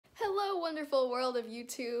wonderful world of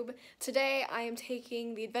YouTube. Today I am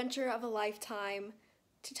taking the adventure of a lifetime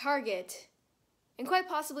to Target and quite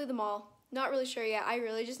possibly the mall. Not really sure yet. I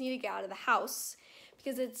really just need to get out of the house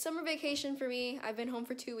because it's summer vacation for me. I've been home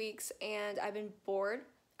for 2 weeks and I've been bored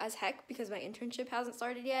as heck because my internship hasn't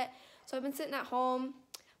started yet. So I've been sitting at home.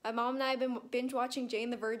 My mom and I have been binge watching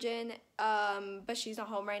Jane the Virgin, but she's not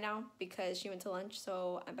home right now because she went to lunch,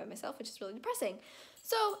 so I'm by myself, which is really depressing.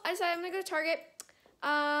 So I decided I'm gonna go to Target.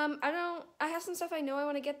 I have some stuff I know I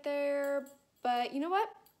want to get there, but you know what?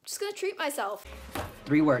 I'm just gonna treat myself.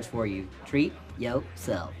 3 words for you. Treat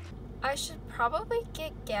yourself. I should probably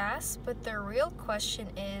get gas, but the real question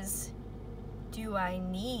is, do I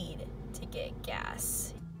need to get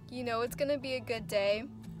gas? You know it's gonna be a good day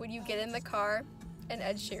when you get in the car and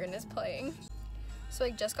Ed Sheeran is playing. So I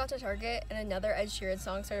just got to Target and another Ed Sheeran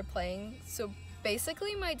song started playing, so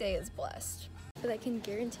basically my day is blessed. But I can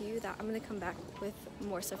guarantee you that I'm gonna come back with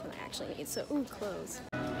more stuff than I actually need. So, ooh, clothes.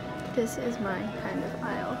 This is my kind of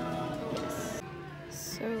aisle. Yes.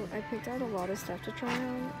 So I picked out a lot of stuff to try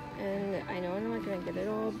on, and I know I'm not gonna get it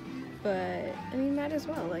all, but I mean, might as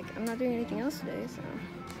well. Like, I'm not doing anything else today, so.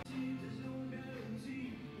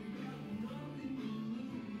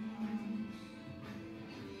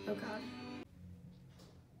 Oh God.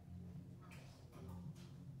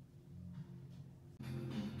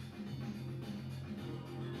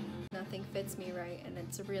 Nothing fits me right, and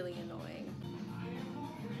it's really annoying.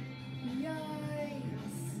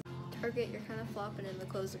 Yikes! Target, you're kind of flopping in the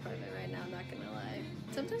clothes department right now, I'm not gonna lie.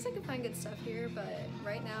 Sometimes I can find good stuff here, but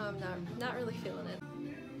right now I'm not really feeling it.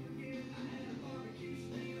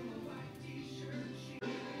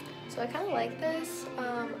 So I kind of like this.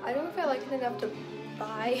 I don't know if I like it enough to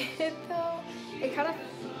buy it though. It kind of,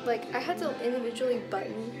 like, I had to individually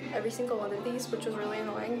button every single one of these, which was really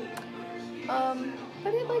annoying.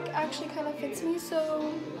 But it like actually kind of fits me,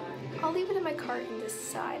 so I'll leave it in my cart and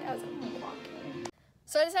decide as I'm walking.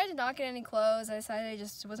 So I decided to not get any clothes. I decided I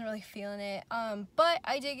just wasn't really feeling it. But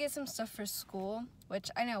I did get some stuff for school, which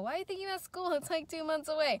I know, why are you thinking about school? It's like 2 months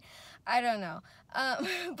away. I don't know.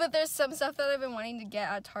 But there's some stuff that I've been wanting to get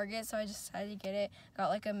at Target, so I just decided to get it. Got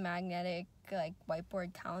like a magnetic like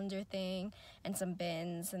whiteboard calendar thing and some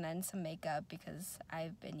bins and then some makeup because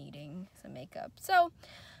I've been needing some makeup. So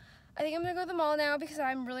I think I'm gonna go to the mall now because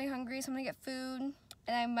I'm really hungry, so I'm gonna get food.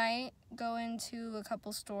 And I might go into a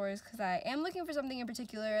couple stores because I am looking for something in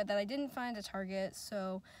particular that I didn't find at Target,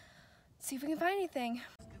 so let's see if we can find anything.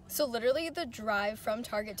 So literally the drive from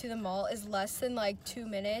Target to the mall is less than like 2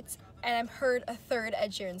 minutes, and I've heard a third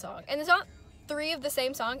Ed Sheeran song. And it's not 3 of the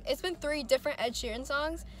same song, it's been 3 different Ed Sheeran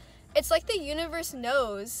songs. It's like the universe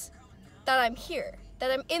knows that I'm here,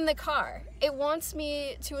 that I'm in the car. It wants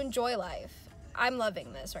me to enjoy life. I'm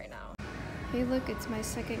loving this right now. Hey look, it's my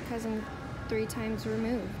second cousin 3 times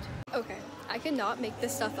removed. Okay, I cannot make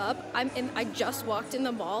this stuff up. I just walked in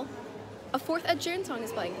the mall. A 4th Ed Sheeran song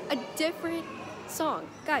is playing. A different song.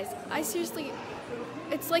 Guys, I seriously,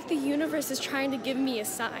 it's like the universe is trying to give me a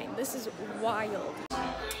sign. This is wild.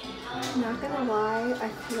 Not gonna lie, I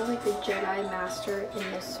feel like the Jedi Master in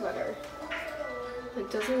this sweater. Like,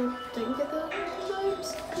 don't you get the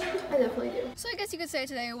vibes? I definitely do. So I guess you could say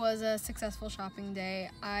today was a successful shopping day.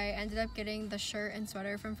 I ended up getting the shirt and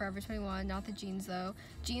sweater from Forever 21, not the jeans though.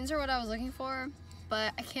 Jeans are what I was looking for,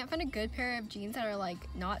 but I can't find a good pair of jeans that are like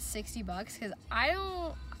not 60 bucks because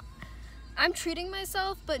I'm treating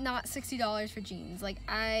myself, but not $60 for jeans. Like,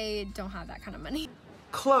 I don't have that kind of money.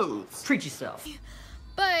 Clothes. Treat yourself.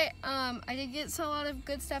 But I did get a lot of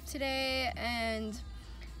good stuff today, and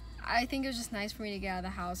I think it was just nice for me to get out of the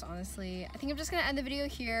house, honestly. I think I'm just gonna end the video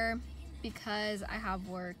here because I have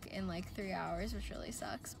work in like 3 hours, which really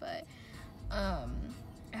sucks, but I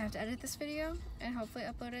have to edit this video and hopefully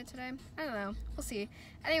upload it today. I don't know, we'll see.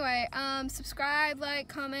 Anyway, subscribe, like,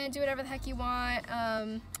 comment, do whatever the heck you want,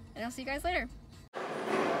 and I'll see you guys later.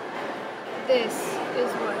 This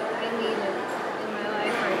is what I needed.